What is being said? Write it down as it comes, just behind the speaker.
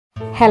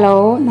Hello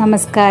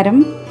നമസ്കാരം.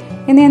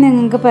 ഇന്ന് ഞാൻ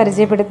നിങ്ങൾക്ക്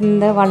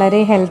പരിചയപ്പെടുത്തുന്നത് വളരെ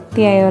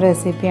ഹെൽത്തി ആയ ഒരു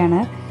റെസിപ്പിയാണ്.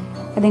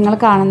 നിങ്ങൾ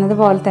കാണുന്നത്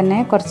പോലെ തന്നെ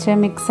കുറച്ച്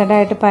മിക്സഡ്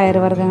ആയിട്ട്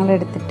പയറുവർഗ്ഗങ്ങൾ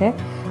എടുത്തിട്ട്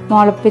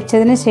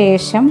മുളപ്പിച്ചതിന്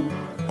ശേഷം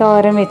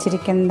തോരൻ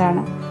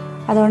വെച്ചിരിക്കുന്നതാണ്.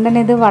 അതുകൊണ്ട്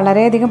തന്നെ ഇത്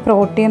വളരെയധികം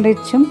പ്രോട്ടീൻ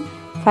റിച്ചും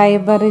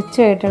ഫൈബർ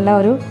റിച്ചും ആയിട്ടുള്ള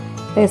ഒരു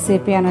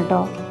റെസിപ്പിയാണ്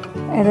കേട്ടോ.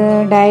 ഇത്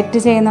ഡയറ്റ്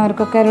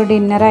ചെയ്യുന്നവർക്കൊക്കെ ഒരു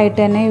ഡിന്നറായിട്ട്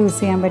തന്നെ യൂസ്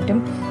ചെയ്യാൻ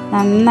പറ്റും.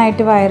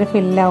 നന്നായിട്ട് വയറ്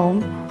ഫില്ലാവും.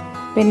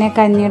 പിന്നെ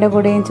കഞ്ഞിയുടെ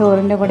കൂടെയും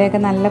ചോറിൻ്റെ കൂടെയൊക്കെ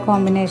നല്ല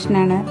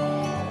കോമ്പിനേഷനാണ്.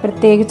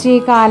 പ്രത്യേകിച്ച് ഈ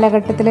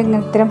കാലഘട്ടത്തിൽ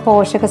ഇത്തരം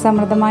പോഷക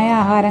സമൃദ്ധമായ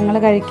ആഹാരങ്ങൾ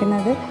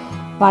കഴിക്കുന്നത്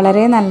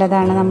വളരെ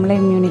നല്ലതാണ്. നമ്മളെ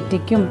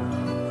ഇമ്മ്യൂണിറ്റിക്കും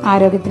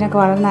ആരോഗ്യത്തിനൊക്കെ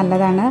വളരെ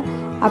നല്ലതാണ്.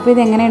 അപ്പോൾ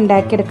ഇതെങ്ങനെ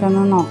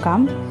ഉണ്ടാക്കിയെടുക്കുന്നത് നോക്കാം.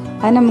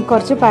 അതിന് നമുക്ക്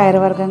കുറച്ച്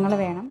പയറുവർഗ്ഗങ്ങൾ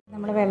വേണം.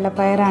 നമ്മൾ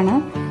വെള്ളപ്പയറാണ്,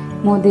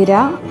 മുതിര,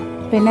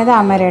 പിന്നെ ഇത്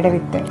അമരയുടെ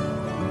വിത്ത്.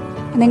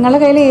 നിങ്ങളുടെ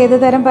കയ്യിൽ ഏത്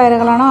തരം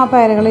പയറുകളാണോ ആ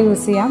പയറുകൾ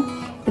യൂസ് ചെയ്യാം.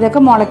 ഇതൊക്കെ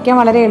മുളയ്ക്കാൻ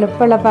വളരെ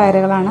എളുപ്പമുള്ള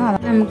പയറുകളാണ്. അത്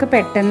നമുക്ക്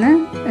പെട്ടെന്ന്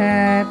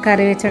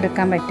കറി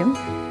വെച്ചെടുക്കാൻ പറ്റും.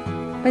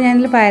 അപ്പോൾ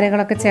ഞാനിതിൽ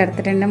പയറുകളൊക്കെ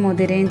ചേർത്തിട്ടുണ്ട്,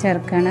 മുതിരയും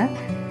ചേർക്കുകയാണ്.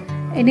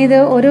 ഇനി ഇത്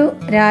ഒരു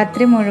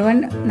രാത്രി മുഴുവൻ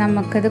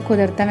നമുക്കിത്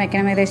കുതിർത്താൻ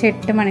വെക്കണം. ഏകദേശം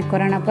 8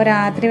 മണിക്കൂറാണ്. അപ്പോൾ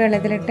രാത്രി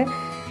വെള്ളത്തിലിട്ട്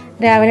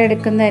രാവിലെ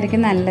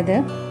എടുക്കുന്നതായിരിക്കും നല്ലത്.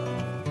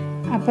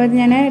 അപ്പോൾ ഇത്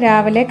ഞാൻ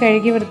രാവിലെ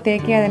കഴുകി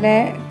വൃത്തിയാക്കി അതിലെ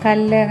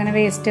കല്ല് അങ്ങനെ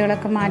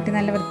വേസ്റ്റുകളൊക്കെ മാറ്റി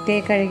നല്ല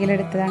വൃത്തിയായി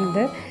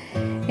കഴുകിലെടുത്തതാണിത്.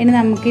 ഇനി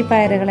നമുക്ക് ഈ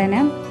പയറുകളെ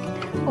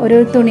ഒരു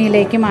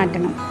തുണിയിലേക്ക്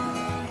മാറ്റണം.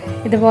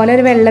 ഇതുപോലെ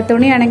ഒരു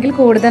വെള്ളത്തുണിയാണെങ്കിൽ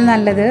കൂടുതൽ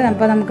നല്ലത്.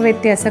 അപ്പോൾ നമുക്ക്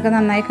വ്യത്യാസമൊക്കെ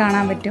നന്നായി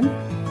കാണാൻ പറ്റും.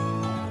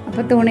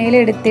 അപ്പോൾ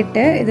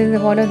തുണിയിലെടുത്തിട്ട്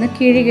ഇതുപോലെ ഒന്ന്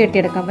കിഴി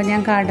കെട്ടിയെടുക്കാം. അപ്പോൾ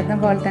ഞാൻ കാട്ടുന്ന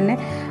പോലെ തന്നെ.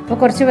 അപ്പോൾ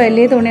കുറച്ച്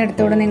വലിയ തുണി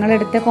എടുത്തോളൂ.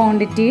 നിങ്ങളെടുത്ത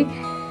ക്വാണ്ടിറ്റി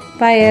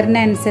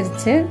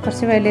പയറിനനുസരിച്ച്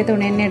കുറച്ച് വലിയ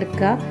തുണി തന്നെ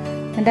എടുക്കുക.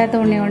 എന്നിട്ട് ആ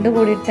തുണി കൊണ്ട്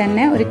കൂടിയിട്ട്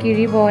തന്നെ ഒരു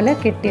കിഴി പോലെ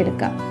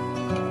കെട്ടിയെടുക്കാം.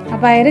 ആ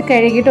പയർ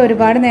കഴുകിയിട്ട്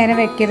ഒരുപാട് നേരം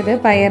വെക്കരുത്.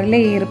 പയറിലെ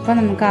ഈർപ്പം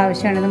നമുക്ക്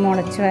ആവശ്യമാണ് ഇത്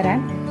മുളച്ച് വരാൻ.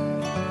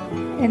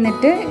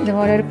 എന്നിട്ട്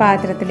ഇതുപോലെ ഒരു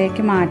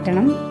പാത്രത്തിലേക്ക്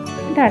മാറ്റണം.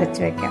 എന്നിട്ട്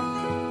അടച്ചു വയ്ക്കാം.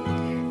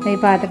 ഈ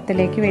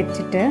പാത്രത്തിലേക്ക്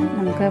വെച്ചിട്ട്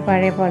നമുക്ക്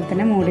പഴയ പോലെ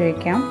തന്നെ മൂടി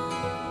വയ്ക്കാം.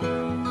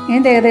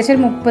 ഇത്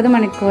ഏകദേശം 30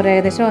 മണിക്കൂർ,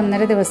 ഏകദേശം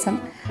 1.5 ദിവസം,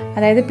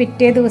 അതായത്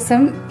പിറ്റേ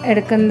ദിവസം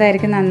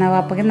എടുക്കുന്നതായിരിക്കും നന്നാവുക.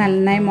 അപ്പോൾ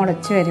നന്നായി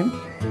മുളച്ച് വരും.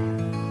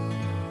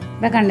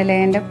 ഇവിടെ കണ്ടില്ലേ,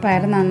 എൻ്റെ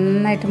പയർ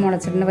നന്നായിട്ട്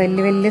മുളച്ചിട്ടുണ്ട്.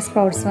 വലിയ വലിയ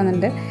സ്പ്രൗട്ട്സ്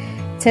വന്നിട്ടുണ്ട്.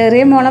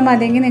 ചെറിയ മുള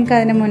മതിയെങ്കിൽ നിങ്ങൾക്ക്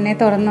അതിന് മുന്നേ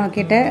തുറന്ന്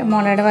നോക്കിയിട്ട്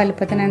മുളയുടെ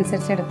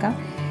വലുപ്പത്തിനനുസരിച്ച് എടുക്കാം.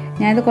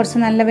 ഞാനിത് കുറച്ച്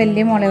നല്ല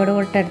വലിയ മുളയോട്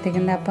കൂട്ടി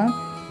എടുത്തിട്ടുണ്ട്. അപ്പം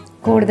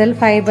കൂടുതൽ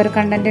ഫൈബർ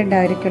കണ്ടൻറ്റ്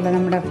ഉണ്ടായിരിക്കുമല്ലോ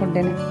നമ്മുടെ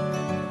ഫുഡിന്.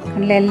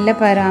 കണ്ടില്ലേ, എല്ലാ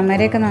പയറും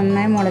അമരയൊക്കെ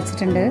നന്നായി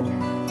മുളച്ചിട്ടുണ്ട്.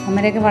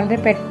 അമരയൊക്കെ വളരെ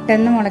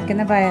പെട്ടെന്ന്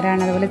മുളയ്ക്കുന്ന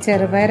പയറാണ്. അതുപോലെ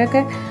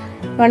ചെറുപയറൊക്കെ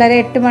വളരെ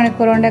 8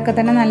 മണിക്കൂർ കൊണ്ടൊക്കെ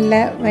തന്നെ നല്ല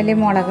വലിയ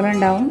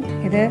മുളകളുണ്ടാവും.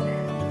 ഇത്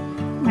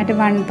മറ്റേ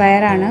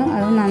വൺപയറാണ്,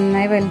 അതും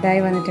നന്നായി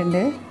വലുതായി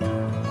വന്നിട്ടുണ്ട്.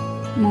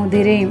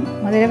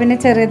 മുതിര പിന്നെ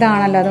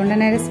ചെറുതാണല്ലോ, അതുകൊണ്ട്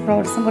തന്നെ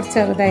സ്പ്രൗട്ട്സും കുറച്ച്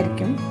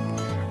ചെറുതായിരിക്കും.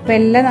 അപ്പോൾ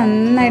എല്ലാം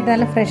നന്നായിട്ട്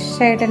നല്ല ഫ്രഷ്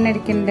ആയിട്ട് തന്നെ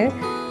ഇരിക്കുന്നുണ്ട്.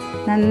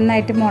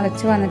 നന്നായിട്ട്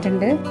മുളച്ച്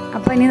വന്നിട്ടുണ്ട്.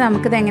 അപ്പോൾ ഇനി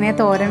നമുക്കിത്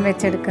എങ്ങനെയാണ് തോരൻ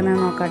വെച്ചെടുക്കുന്നത്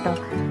നോക്കാം കേട്ടോ.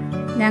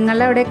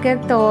 ഞങ്ങളുടെ അവിടെയൊക്കെ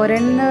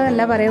തോരൻ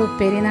എന്നല്ല പറയുക,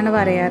 ഉപ്പേരി എന്നാണ്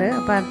പറയാറ്.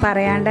 അപ്പോൾ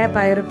പറയാണ്ട്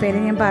പയറുപ്പേരി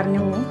ഞാൻ പറഞ്ഞു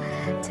പോവും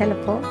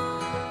ചിലപ്പോൾ.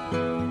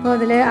 അപ്പോൾ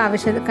അതിൽ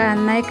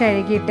നന്നായി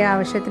കഴുകിയിട്ട്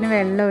ആവശ്യത്തിന്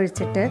വെള്ളം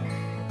ഒഴിച്ചിട്ട്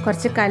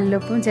കുറച്ച്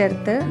കല്ലുപ്പും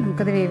ചേർത്ത്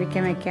നമുക്കത്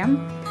വേവിക്കാൻ വയ്ക്കാം.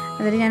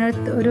 അതിൽ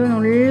ഞാനൊരു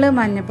നുള്ള്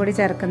മഞ്ഞൾപ്പൊടി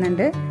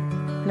ചേർക്കുന്നുണ്ട്.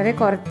 വളരെ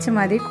കുറച്ച്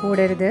മതി,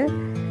 കൂടരുത്.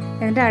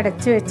 എന്നിട്ട്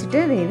അടച്ച് വെച്ചിട്ട്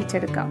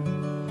വേവിച്ചെടുക്കാം.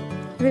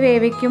 ഇത്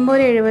വേവിക്കുമ്പോൾ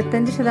ഒരു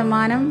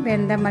 75%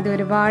 വെന്താൽ മതി.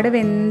 ഒരുപാട്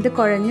വെന്ത്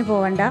കുഴഞ്ഞു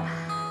പോകണ്ട.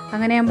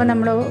 അങ്ങനെയാകുമ്പോൾ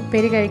നമ്മൾ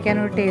ഉപ്പേരി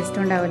കഴിക്കാനൊരു ടേസ്റ്റ്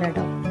ഉണ്ടാവില്ല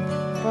കേട്ടോ.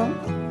 അപ്പോൾ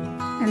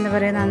എന്താ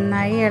പറയുക,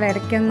 നന്നായി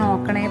ഇടയ്ക്കൊന്ന്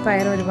നോക്കണേ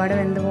പയർ ഒരുപാട്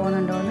വെന്ത്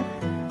പോകുന്നുണ്ടോ എന്ന്.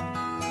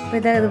 അപ്പോൾ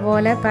ഇത്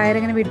അതുപോലെ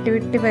പയറിങ്ങനെ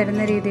വിട്ട്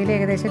വരുന്ന രീതിയിൽ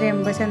ഏകദേശം ഒരു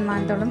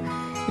 80%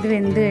 ഇത്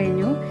വെന്ത്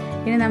കഴിഞ്ഞു.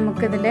 ഇനി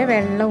നമുക്കിതിൻ്റെ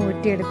വെള്ളം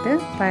ഊറ്റിയെടുത്ത്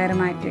പയർ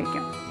മാറ്റി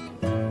വയ്ക്കാം.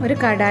 ഒരു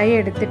കടായി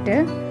എടുത്തിട്ട്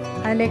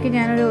അതിലേക്ക്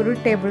ഞാനൊരു 1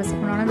 ടേബിൾ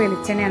സ്പൂണോളം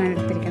വെളിച്ചെണ്ണയാണ്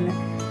എടുത്തിരിക്കുന്നത്.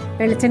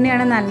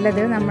 വെളിച്ചെണ്ണയാണ്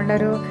നല്ലത്. നമ്മളുടെ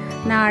ഒരു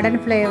നാടൻ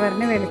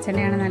ഫ്ലേവറിന്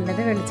വെളിച്ചെണ്ണയാണ് നല്ലത്.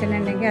 വെളിച്ചെണ്ണ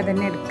ഉണ്ടെങ്കിൽ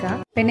അതന്നെ എടുക്കുക.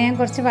 പിന്നെ ഞാൻ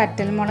കുറച്ച്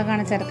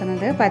വറ്റൽമുളകാണ്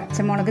ചേർക്കുന്നത്,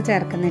 പച്ചമുളക്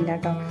ചേർക്കുന്നില്ല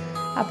കേട്ടോ.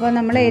 അപ്പോൾ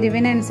നമ്മൾ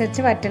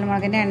എരിവിനനുസരിച്ച്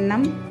വറ്റൽമുളകിൻ്റെ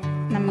എണ്ണം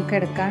നമുക്ക്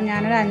എടുക്കാം.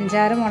 ഞാനൊരു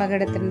 5-6 മുളക്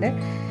എടുത്തിട്ടുണ്ട്.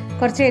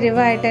 കുറച്ച്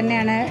എരിവായിട്ട്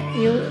തന്നെയാണ്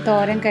ഈ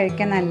തോരൻ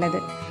കഴിക്കാൻ നല്ലത്.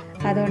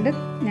 അതുകൊണ്ട്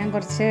ഞാൻ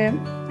കുറച്ച്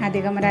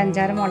അധികം ഒരു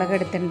 5-6 മുളക്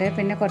എടുത്തിട്ടുണ്ട്.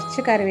 പിന്നെ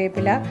കുറച്ച്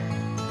കറിവേപ്പില,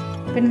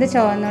 പിന്നെ ഇത്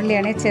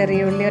ചുവന്നുള്ളിയാണ്,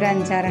 ചെറിയ ഉള്ളി ഒരു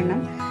 5-6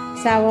 എണ്ണം.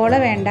 സവോള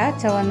വേണ്ട,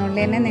 ചുവന്നുള്ളി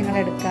തന്നെ നിങ്ങൾ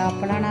എടുക്കുക.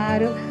 അപ്പോഴാണ് ആ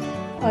ഒരു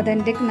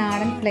ഒതൻറ്റിക്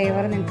നാടൻ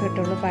ഫ്ലേവർ നിങ്ങൾക്ക്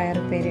കിട്ടുള്ളൂ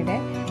പയറുപ്പേരിയുടെ.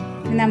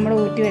 നമ്മൾ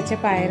ഊറ്റി വെച്ച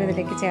പയർ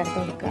ഇതിലേക്ക് ചേർത്ത്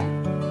കൊടുക്കുക.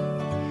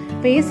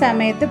 അപ്പോൾ ഈ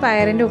സമയത്ത്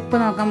പയറിൻ്റെ ഉപ്പ്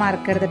നോക്കാൻ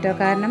മറക്കരുത് കേട്ടോ.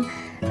 കാരണം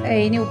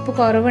ഇനി ഉപ്പ്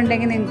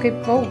കുറവുണ്ടെങ്കിൽ നിങ്ങൾക്ക്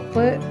ഇപ്പോൾ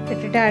ഉപ്പ്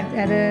ഇട്ടിട്ട്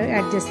അത്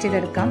അഡ്ജസ്റ്റ്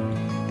ചെയ്തെടുക്കാം.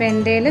 അപ്പോൾ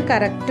എൻ്റെ കയ്യിൽ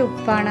കറക്റ്റ്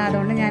ഉപ്പാണ്,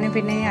 അതുകൊണ്ട് ഞാൻ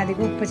പിന്നെ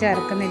അധികം ഉപ്പ്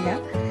ചേർക്കുന്നില്ല.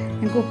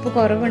 നിങ്ങൾക്ക് ഉപ്പ്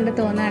കുറവുണ്ട്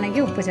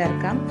തോന്നുകയാണെങ്കിൽ ഉപ്പ്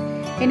ചേർക്കാം.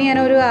 ഇനി ഞാൻ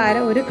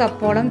ഒരു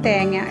കപ്പോളം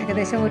തേങ്ങ,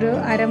 ഏകദേശം ഒരു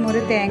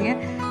അരമുറി തേങ്ങ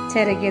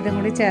ചിരകിയതും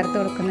കൂടി ചേർത്ത്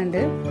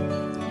കൊടുക്കുന്നുണ്ട്.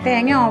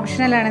 തേങ്ങ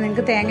ഓപ്ഷണലാണ്.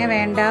 നിങ്ങൾക്ക് തേങ്ങ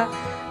വേണ്ട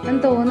എന്ന്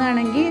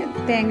തോന്നുകയാണെങ്കിൽ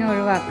തേങ്ങ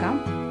ഒഴിവാക്കാം.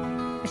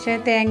 പക്ഷേ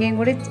തേങ്ങയും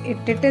കൂടി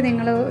ഇട്ടിട്ട്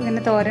നിങ്ങൾ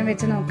ഇങ്ങനെ തോരൻ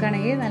വെച്ച്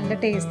നോക്കുകയാണെങ്കിൽ നല്ല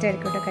ടേസ്റ്റ്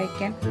ആയിരിക്കും കേട്ടോ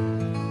കഴിക്കാൻ.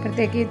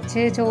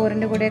 പ്രത്യേകിച്ച്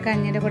ചോറിൻ്റെ കൂടെ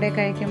കഞ്ഞിൻ്റെ കൂടെ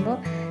കഴിക്കുമ്പോൾ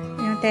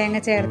തേങ്ങ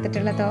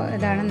ചേർത്തിട്ടുള്ള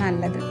ഇതാണ്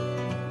നല്ലത്,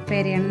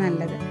 പേരിയാണ്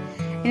നല്ലത്.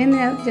 ഇനി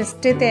ഞാൻ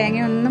ജസ്റ്റ് തേങ്ങ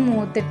ഒന്ന്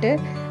മൂത്തിട്ട്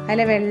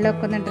അതിലെ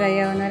വെള്ളമൊക്കെ ഒന്ന് ഡ്രൈ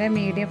ആവുന്ന വരെ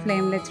മീഡിയം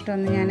ഫ്ലെയിമിൽ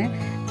വെച്ചിട്ടൊന്ന് ഞാൻ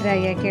ഡ്രൈ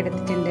ആക്കി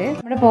എടുത്തിട്ടുണ്ട്.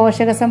 നമ്മുടെ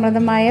പോഷക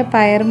സമൃദ്ധമായ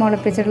പയർ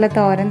മുളപ്പിച്ചിട്ടുള്ള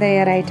തോരൻ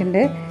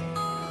തയ്യാറായിട്ടുണ്ട്.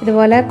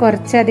 ഇതുപോലെ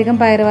കുറച്ചധികം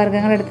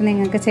പയറുവർഗ്ഗങ്ങൾ എടുത്ത്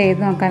നിങ്ങൾക്ക്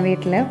ചെയ്ത് നോക്കാം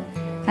വീട്ടിൽ.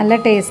 നല്ല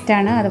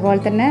ടേസ്റ്റാണ്.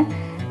 അതുപോലെ തന്നെ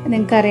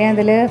നിങ്ങൾക്കറിയാം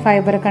ഇതിൽ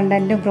ഫൈബർ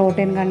കണ്ടൻറ്റും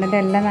പ്രോട്ടീൻ കണ്ടൻറ്റും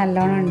എല്ലാം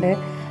നല്ലോണം ഉണ്ട്.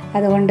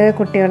 അതുകൊണ്ട്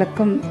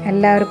കുട്ടികൾക്കും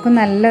എല്ലാവർക്കും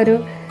നല്ലൊരു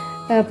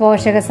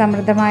പോഷക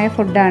സമൃദ്ധമായ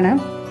ഫുഡാണ്.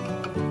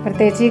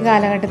 പ്രത്യേകിച്ച് ഈ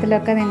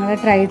കാലഘട്ടത്തിലൊക്കെ നിങ്ങൾ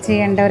ട്രൈ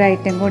ചെയ്യേണ്ട ഒരു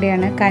ഐറ്റം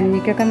കൂടിയാണ്.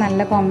 കഞ്ഞിക്കൊക്കെ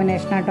നല്ല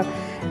കോമ്പിനേഷനാണ് കേട്ടോ.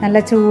 നല്ല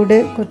ചൂട്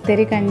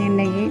കുത്തരി കഞ്ഞി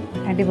ഉണ്ടെങ്കിൽ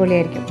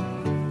അടിപൊളിയായിരിക്കും.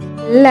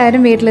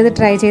 എല്ലാവരും വീട്ടിലിത്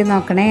ട്രൈ ചെയ്ത്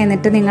നോക്കണേ.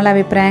 എന്നിട്ട് നിങ്ങളുടെ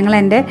അഭിപ്രായങ്ങൾ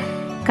എൻ്റെ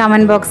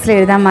കമൻറ്റ് ബോക്സിൽ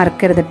എഴുതാൻ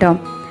മറക്കരുത് കേട്ടോ.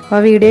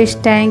 അപ്പോൾ വീഡിയോ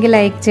ഇഷ്ടമായെങ്കിൽ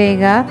ലൈക്ക്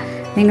ചെയ്യുക.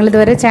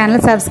 നിങ്ങളിതുവരെ ചാനൽ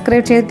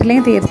സബ്സ്ക്രൈബ്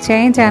ചെയ്തിട്ടില്ലെങ്കിൽ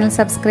തീർച്ചയായും ചാനൽ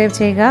സബ്സ്ക്രൈബ്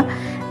ചെയ്യുക.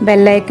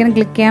 ബെല്ലൈക്കൺ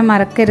ക്ലിക്ക് ചെയ്യാൻ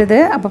മറക്കരുത്.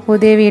 അപ്പോൾ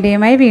പുതിയ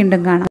വീഡിയോയുമായി വീണ്ടും കാണാം.